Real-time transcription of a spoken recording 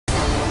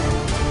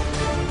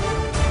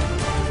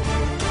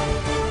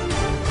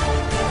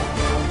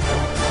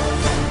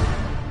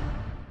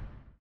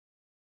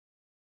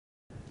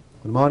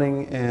Good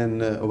morning and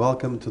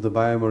welcome to the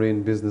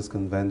BioMarine Business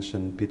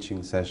Convention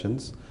pitching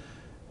sessions.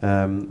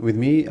 With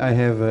me I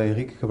have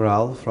Enrique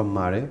Cabral from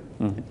Mare.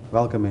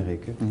 Welcome,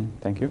 Enrique.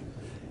 Thank you.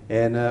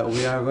 And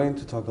we are going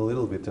to talk a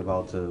little bit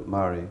about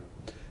Mare.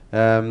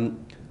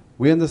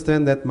 We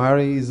understand that Mare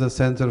is a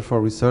center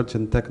for research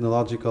and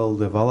technological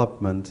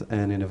development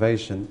and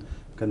innovation,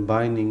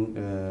 combining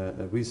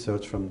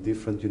research from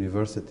different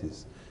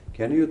universities.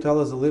 Can you tell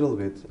us a little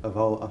bit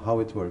about how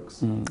it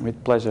works?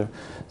 With pleasure.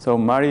 So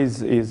Mare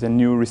is a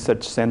new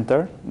research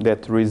center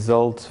that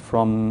results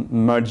from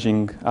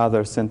merging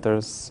other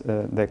centers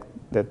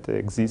that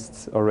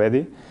exists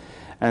already.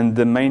 And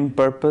the main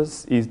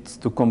purpose is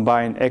to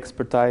combine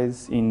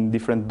expertise in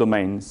different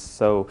domains.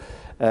 So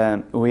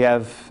we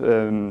have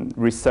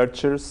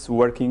researchers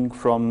working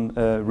from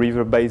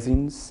river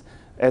basins,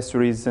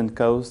 estuaries and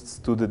coasts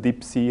to the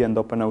deep sea and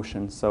open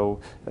ocean, so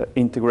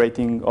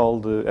integrating all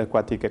the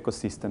aquatic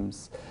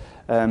ecosystems.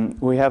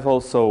 We have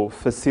also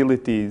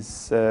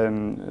facilities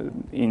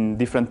in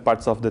different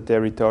parts of the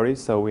territory,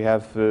 so we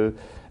have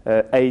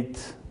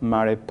 8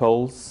 mare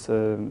poles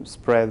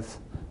spread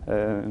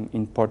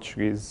in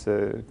Portuguese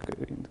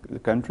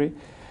country.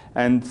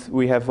 And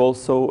we have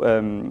also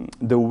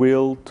the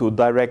will to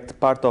direct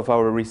part of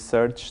our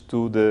research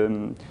to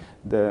the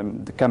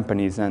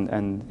companies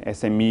and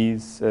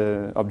SMEs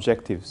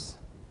objectives.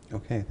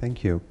 Okay,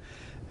 thank you.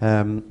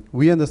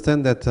 We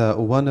understand that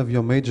one of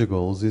your major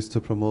goals is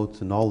to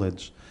promote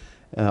knowledge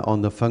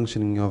on the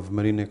functioning of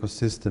marine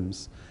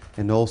ecosystems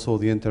and also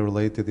the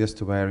interrelated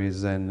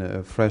estuaries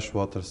and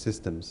freshwater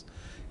systems.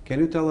 Can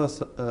you tell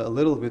us a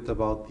little bit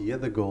about the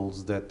other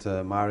goals that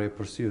Mare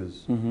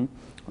pursues?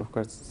 Of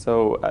course.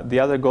 So the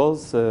other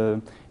goals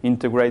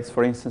integrates,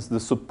 for instance, the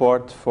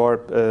support for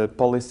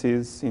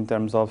policies in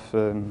terms of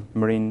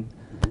marine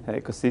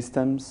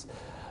ecosystems.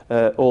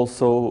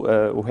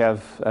 Also, we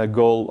have a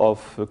goal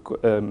of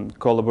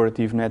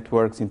collaborative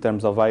networks in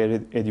terms of higher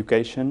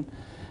education,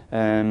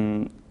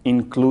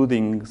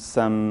 including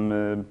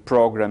some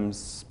programs,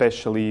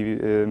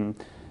 especially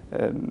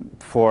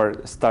for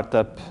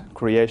startup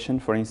creation.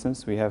 For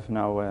instance, we have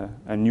now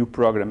a new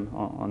program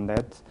on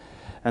that.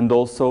 And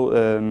also,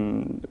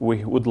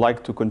 we would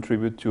like to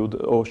contribute to the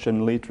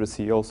ocean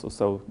literacy also,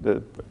 so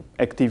the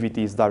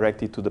activities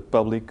directed to the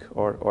public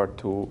or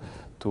to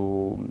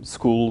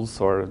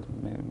schools or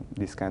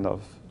this kind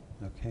of.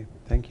 Okay,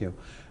 thank you.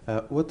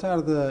 What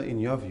are in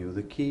your view,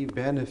 the key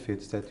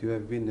benefits that you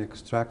have been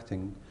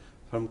extracting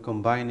from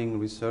combining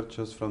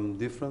researchers from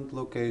different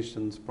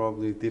locations,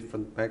 probably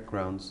different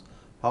backgrounds?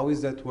 How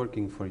is that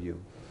working for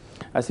you?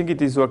 I think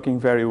it is working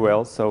very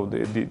well. So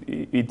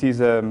it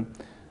is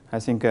I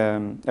think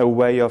a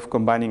way of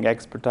combining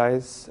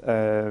expertise,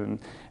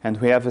 and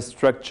we have a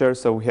structure.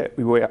 So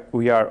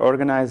we are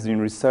organized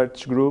in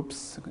research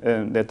groups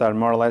that are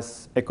more or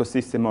less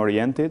ecosystem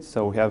oriented.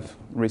 So we have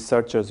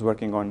researchers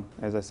working on,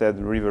 as I said,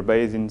 river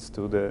basins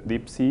to the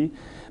deep sea.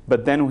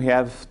 But then we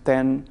have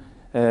 10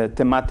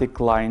 thematic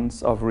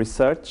lines of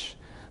research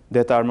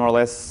that are more or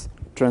less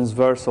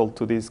transversal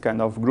to these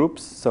kind of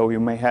groups. So you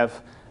may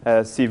have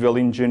civil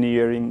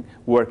engineering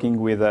working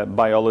with a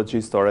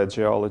biologist or a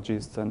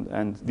geologist,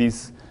 and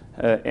these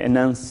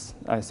enhance,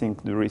 I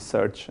think, the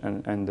research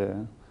and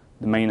the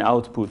main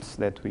outputs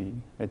that we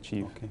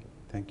achieve. Okay,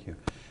 thank you.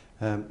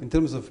 In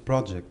terms of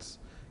projects,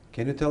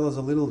 can you tell us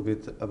a little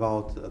bit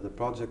about the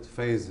project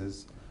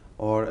phases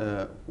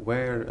or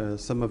where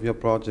some of your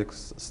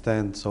projects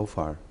stand so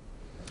far?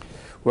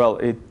 Well,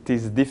 it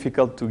is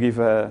difficult to give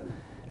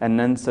an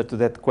answer to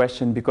that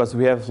question because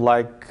we have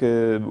like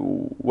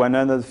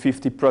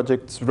 150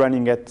 projects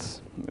running at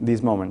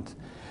this moment.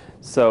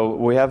 So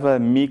we have a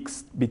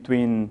mix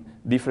between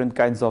different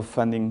kinds of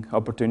funding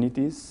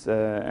opportunities,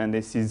 and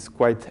this is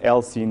quite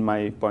healthy in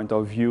my point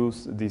of view,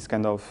 this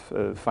kind of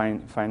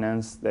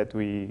finance that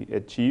we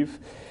achieve.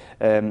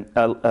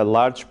 A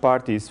large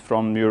part is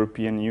from the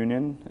European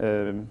Union,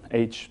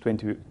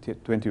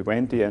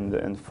 H21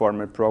 and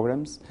former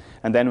programs.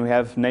 And then we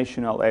have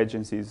national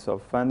agencies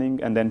of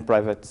funding and then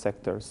private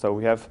sector. So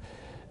we have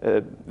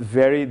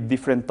very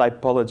different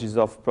typologies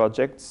of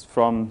projects,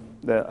 from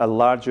a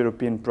large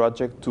European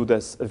project to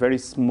this very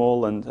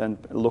small and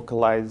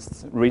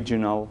localized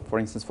regional, for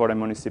instance, for a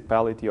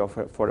municipality or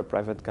for a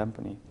private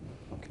company.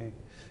 Okay.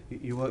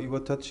 You were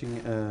touching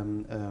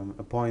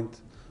a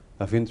point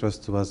of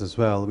interest to us as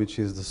well, which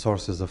is the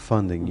sources of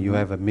funding. You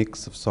have a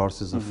mix of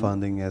sources of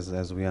funding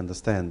as we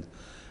understand.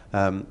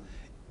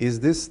 Is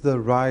this the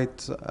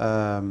right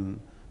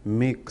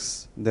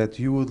mix that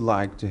you would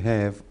like to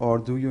have, or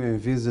do you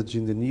envisage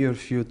in the near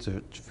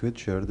future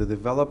the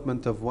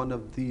development of one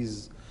of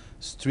these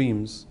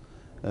streams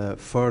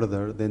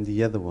further than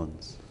the other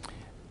ones?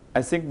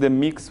 I think the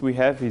mix we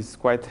have is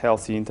quite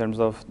healthy in terms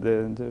of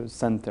the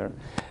center.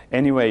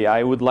 Anyway,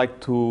 I would like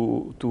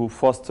to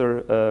foster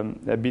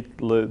a bit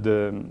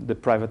the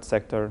private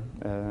sector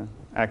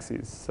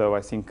axis. So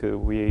I think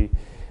we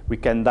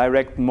can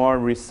direct more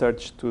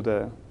research to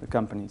the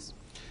companies.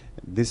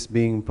 this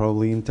being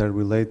probably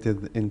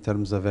interrelated in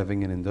terms of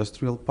having an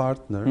industrial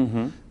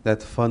partner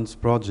that funds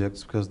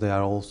projects, because they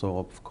are also,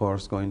 of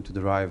course, going to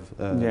derive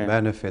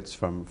benefits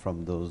from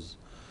those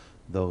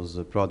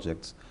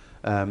projects.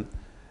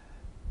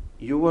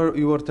 You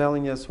were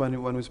telling us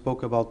when we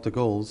spoke about the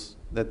goals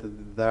that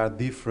there are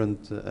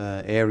different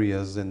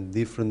areas and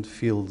different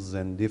fields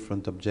and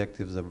different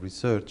objectives of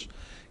research.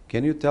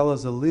 Can you tell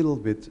us a little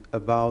bit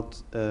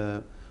about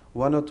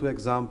one or two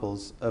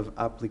examples of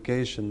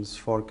applications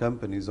for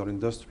companies or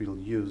industrial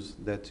use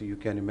that you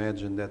can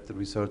imagine that the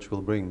research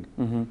will bring?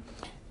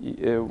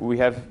 We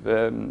have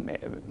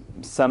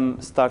some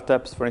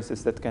startups, for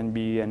instance, that can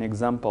be an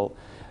example.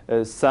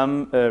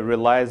 Some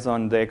relies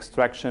on the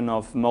extraction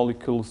of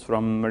molecules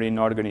from marine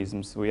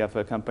organisms. We have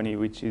a company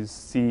which is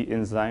Sea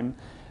Enzyme,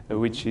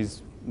 which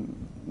is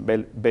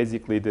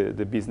basically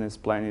the business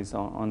plan is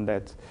on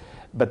that.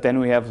 But then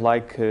we have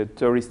like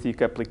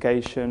touristic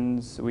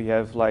applications, we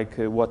have like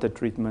water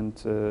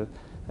treatment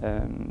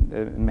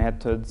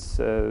methods.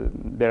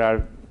 There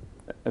are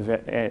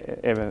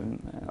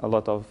a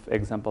lot of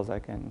examples I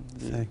can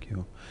give. Thank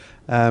you.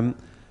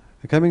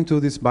 Coming to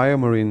this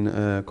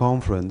BioMarine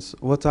conference,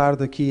 what are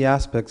the key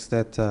aspects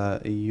that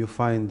you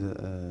find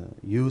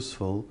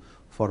useful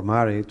for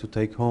Mare to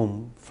take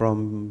home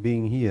from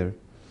being here?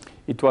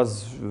 It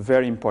was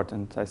very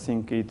important. I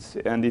think it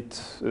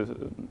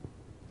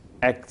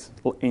acts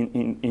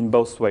in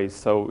both ways.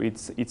 So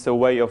it's a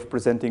way of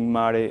presenting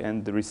Mare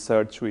and the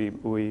research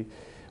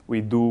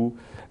we do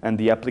and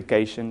the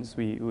applications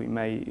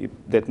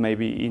that may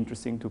be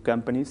interesting to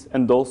companies,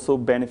 and also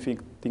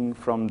benefiting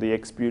from the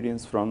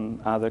experience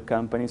from other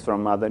companies,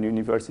 from other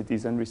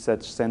universities and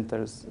research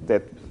centers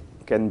that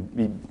can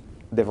be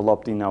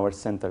developed in our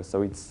center.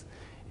 So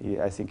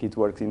I think it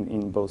works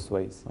in both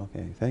ways.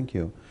 Okay, thank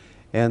you.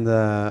 And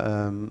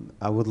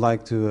I would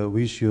like to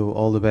wish you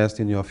all the best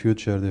in your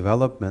future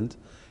development,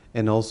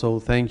 and also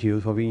thank you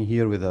for being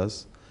here with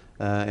us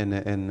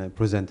and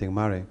presenting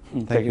Mare.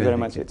 Thank you very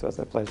much. It was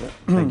a pleasure.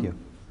 Thank you.